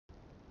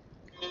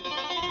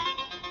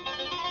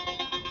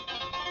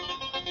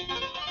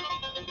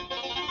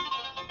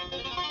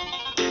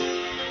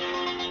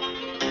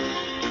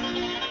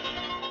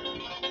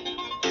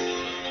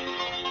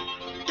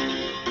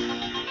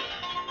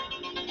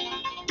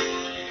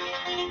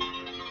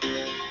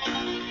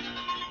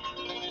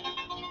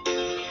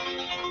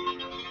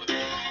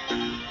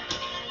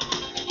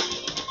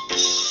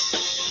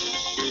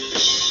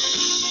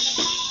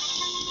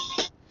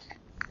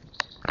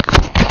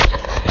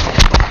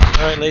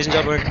ladies and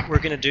gentlemen, we're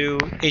going to do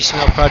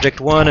HTML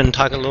Project 1 and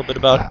talk a little bit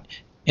about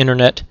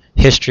internet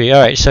history. All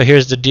right, so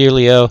here's the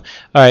dealio.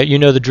 All right, you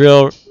know the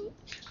drill,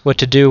 what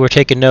to do. We're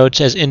taking notes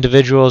as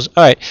individuals.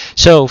 All right,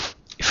 so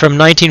from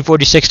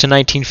 1946 to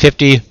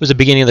 1950 was the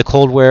beginning of the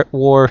Cold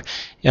War.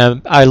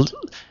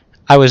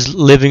 I was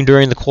living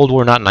during the Cold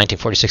War, not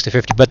 1946 to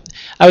 50, but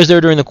I was there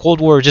during the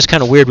Cold War. It was just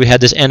kind of weird. We had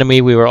this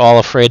enemy. We were all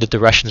afraid that the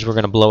Russians were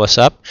going to blow us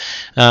up.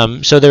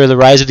 So there were the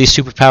rise of these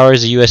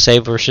superpowers, the USA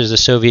versus the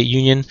Soviet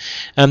Union.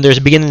 There's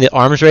a beginning of the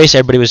arms race.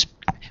 Everybody was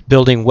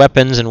building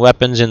weapons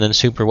and then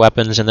super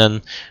weapons, and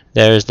then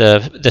there's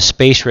the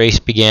space race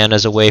began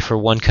as a way for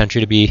one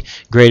country to be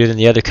greater than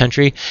the other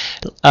country.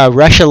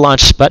 Russia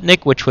launched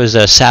Sputnik, which was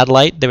a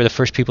satellite. They were the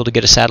first people to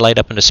get a satellite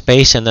up into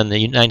space, and then the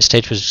United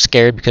States was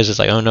scared because it's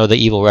like, oh no, the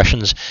evil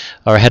Russians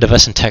are ahead of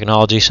us in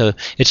technology. So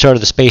it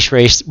started the space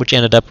race, which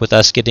ended up with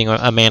us getting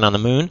a man on the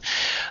moon.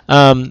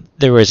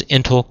 There was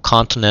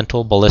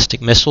intercontinental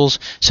ballistic missiles.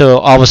 So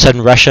all of a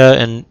sudden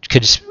Russia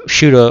could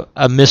shoot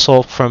a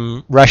missile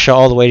from Russia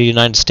all the way to the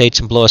United States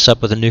and blow us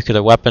up with a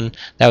nuclear weapon.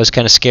 That was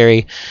kind of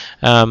scary.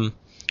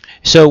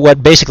 So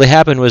what basically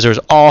happened was there was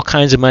all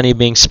kinds of money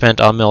being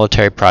spent on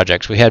military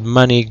projects. We had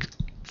money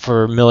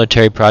for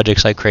military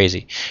projects like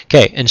crazy.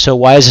 Okay, and so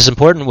why is this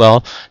important?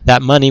 Well,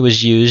 that money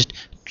was used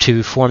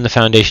to form the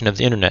foundation of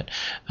the internet.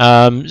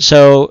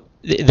 So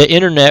the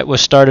internet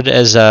was started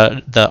as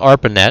the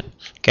ARPANET.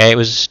 Okay, it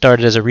was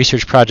started as a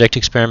research project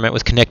experiment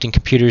with connecting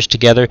computers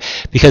together,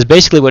 because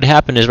basically what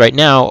happened is right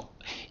now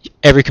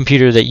every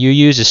computer that you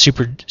use is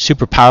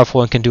super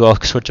powerful and can do all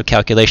sorts of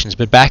calculations.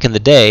 But back in the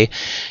day,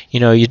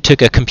 you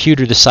took a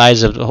computer the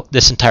size of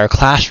this entire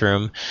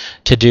classroom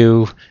to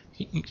do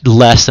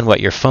less than what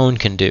your phone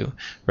can do,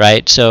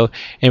 right? So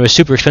it was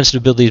super expensive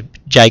to build these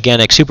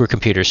gigantic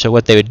supercomputers. So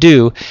what they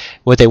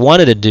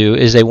wanted to do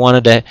is they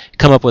wanted to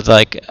come up with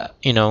like,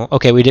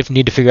 okay, we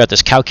need to figure out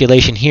this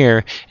calculation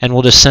here, and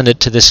we'll just send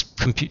it to this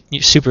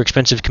super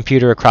expensive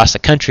computer across the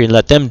country and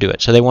let them do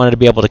it. So they wanted to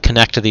be able to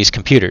connect to these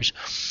computers.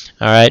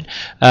 All right.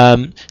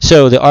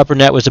 So the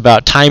ARPANET was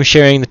about time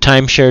sharing. The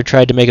timeshare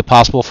tried to make it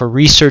possible for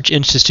research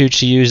institutes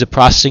to use the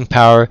processing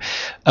power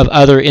of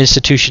other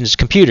institutions'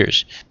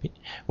 computers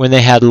when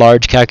they had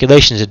large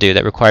calculations to do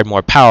that required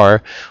more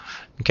power.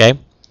 Okay.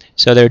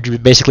 So they're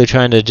basically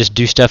trying to just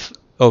do stuff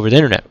over the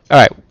internet. All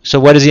right. So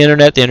what is the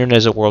internet? The internet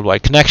is a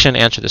worldwide connection.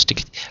 Answer this.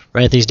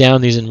 Write these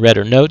down. These in red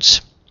or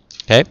notes.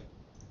 Okay.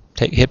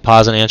 Hit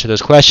pause and answer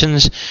those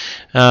questions.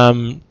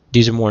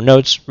 These are more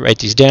notes. Write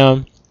these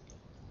down.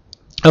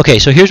 Okay,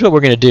 so here's what we're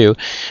going to do.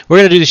 We're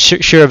going to do the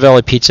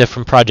Shiravelli pizza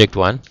from Project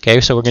 1.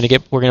 Okay, so we're going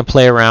to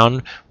play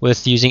around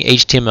with using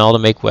HTML to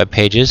make web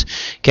pages.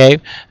 Okay,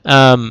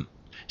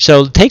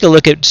 so take a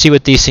look at see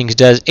what these things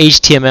does.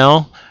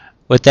 HTML,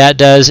 what that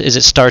does is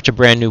it starts a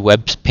brand new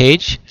web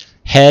page.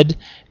 Head,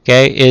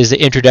 okay, is the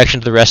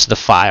introduction to the rest of the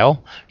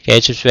file. Okay,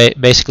 it's just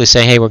basically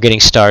saying, hey, we're getting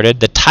started.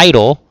 The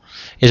title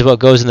is what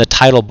goes in the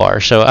title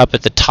bar. So up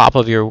at the top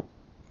of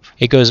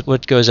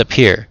what goes up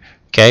here.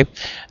 Okay.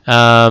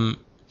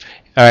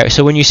 All right,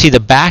 so when you see the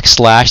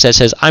backslash, that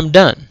says I'm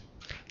done.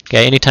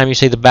 Okay, anytime you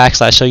say the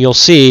backslash, so you'll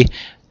see,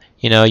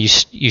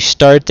 you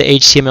start the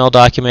HTML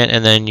document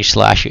and then you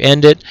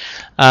end it.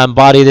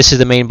 Body, this is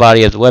the main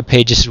body of the web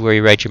page. This is where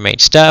you write your main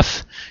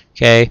stuff.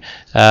 Okay,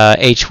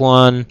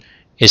 H1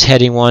 is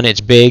heading 1, it's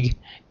big.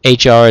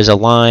 HR is a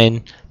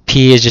line.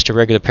 P is just a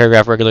regular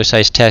paragraph, regular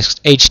size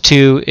text.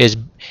 H2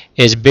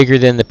 is bigger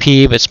than the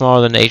P but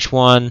smaller than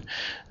H1.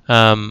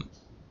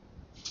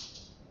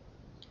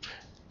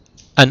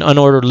 An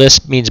unordered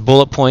list means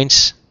bullet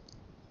points,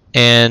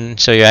 and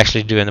so you're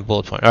actually doing the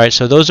bullet point. All right,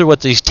 so those are what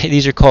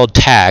these are called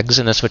tags,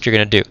 and that's what you're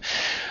going to do.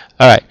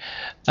 All right,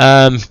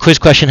 quiz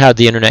question: how did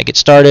the internet get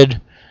started?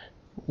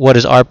 What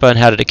is ARPA, and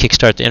how did it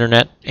kickstart the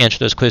internet? Answer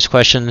those quiz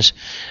questions.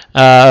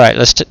 All right,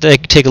 let's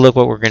take a look at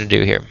what we're going to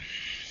do here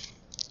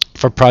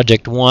for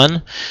Project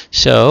 1.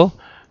 So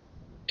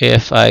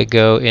if I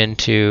go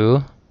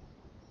into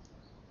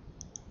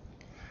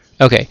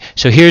okay,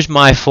 so here's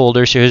my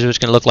folder. So here's what it's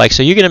going to look like.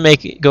 So you're going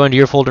to go into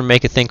your folder and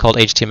make a thing called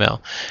HTML.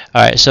 All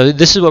right, so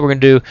this is what we're going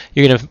to do.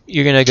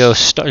 You're going to go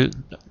start.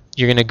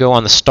 You're going to go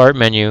on the Start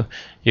menu.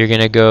 You're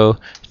going to go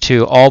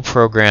to All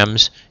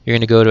Programs. You're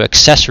going to go to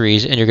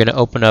Accessories, and you're going to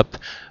open up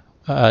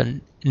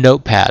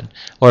Notepad.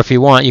 Or if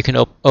you want, you can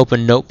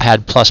open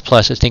Notepad++.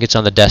 I think it's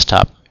on the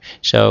desktop.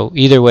 So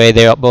either way,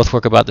 they both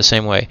work about the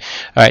same way.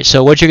 All right,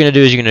 so what you're going to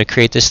do is you're going to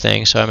create this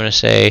thing. So I'm going to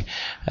say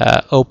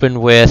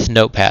Open with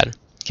Notepad.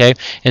 Okay,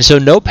 and so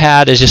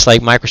Notepad is just like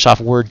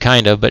Microsoft Word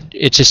kind of, but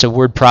it's just a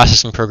word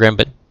processing program,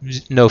 but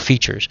no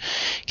features.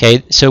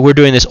 Okay, so we're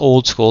doing this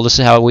old school. This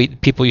is how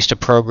people used to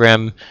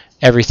program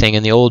everything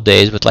in the old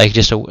days with like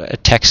just a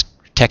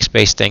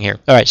text-based thing here.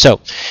 All right,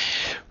 so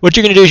what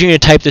you're going to do is you're going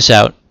to type this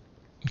out.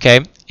 Okay,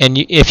 and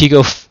if you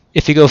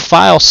go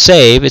File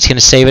Save, it's going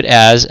to save it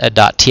as a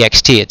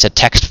 .txt. It's a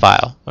text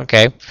file.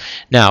 Okay,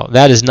 now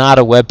that is not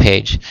a web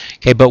page.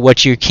 Okay, but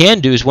what you can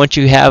do is once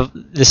you have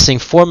this thing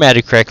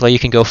formatted correctly, you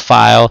can go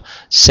File,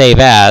 Save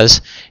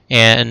As,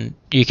 and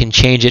you can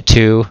change it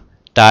to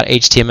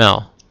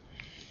 .html.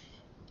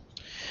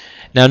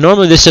 Now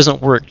normally this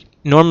doesn't work.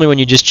 Normally when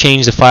you just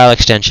change the file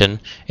extension,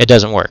 it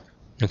doesn't work.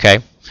 Okay,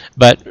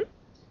 but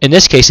in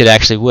this case it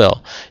actually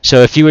will.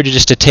 So if you were to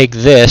just to take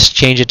this,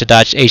 change it to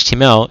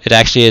 .html, it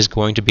actually is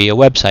going to be a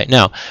website.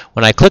 Now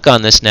when I click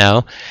on this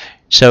now,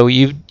 so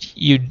you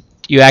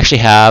actually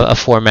have a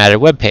formatted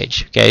web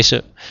page. Okay,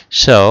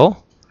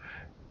 so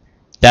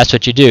that's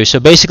what you do. So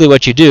basically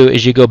what you do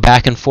is you go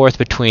back and forth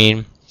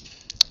between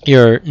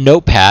your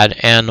notepad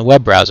and the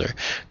web browser.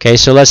 Okay,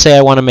 so let's say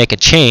I want to make a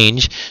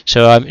change.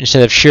 So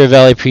instead of Sheer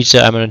Valley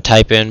Pizza, I'm going to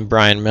type in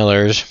Brian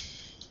Miller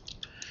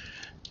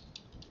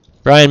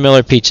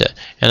Pizza,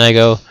 and I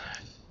go,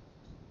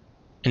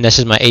 and this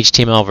is my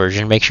HTML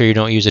version. Make sure you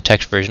don't use the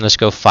text version. Let's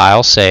go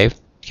File, Save.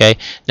 Okay,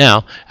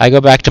 now I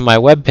go back to my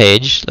web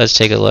page. Let's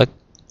take a look.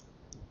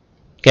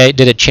 Okay,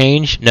 did it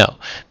change? No,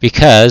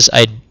 because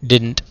I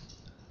didn't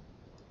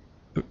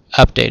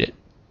update it.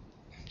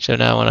 So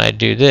now when I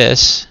do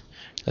this,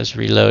 let's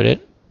reload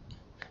it.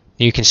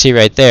 You can see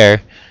right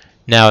there,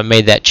 now it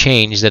made that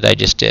change that I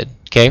just did.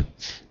 Okay,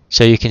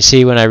 so you can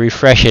see when I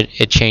refresh it,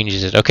 it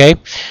changes it. Okay,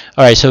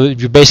 all right. So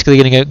you're basically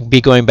going to be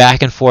going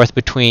back and forth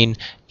between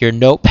your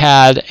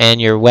notepad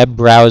and your web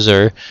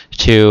browser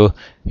to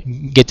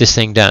get this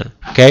thing done.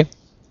 Okay.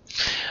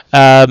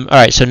 All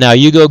right. So now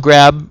you go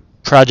grab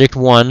Project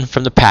 1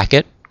 from the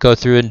packet. Go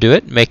through and do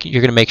it.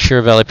 You're going to make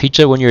Sheer Valley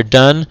Pizza. When you're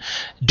done,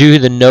 do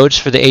the notes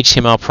for the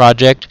HTML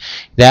project.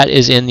 That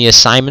is in the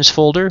assignments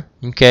folder.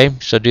 Okay,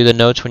 so do the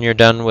notes when you're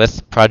done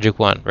with Project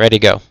 1. Ready,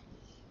 go.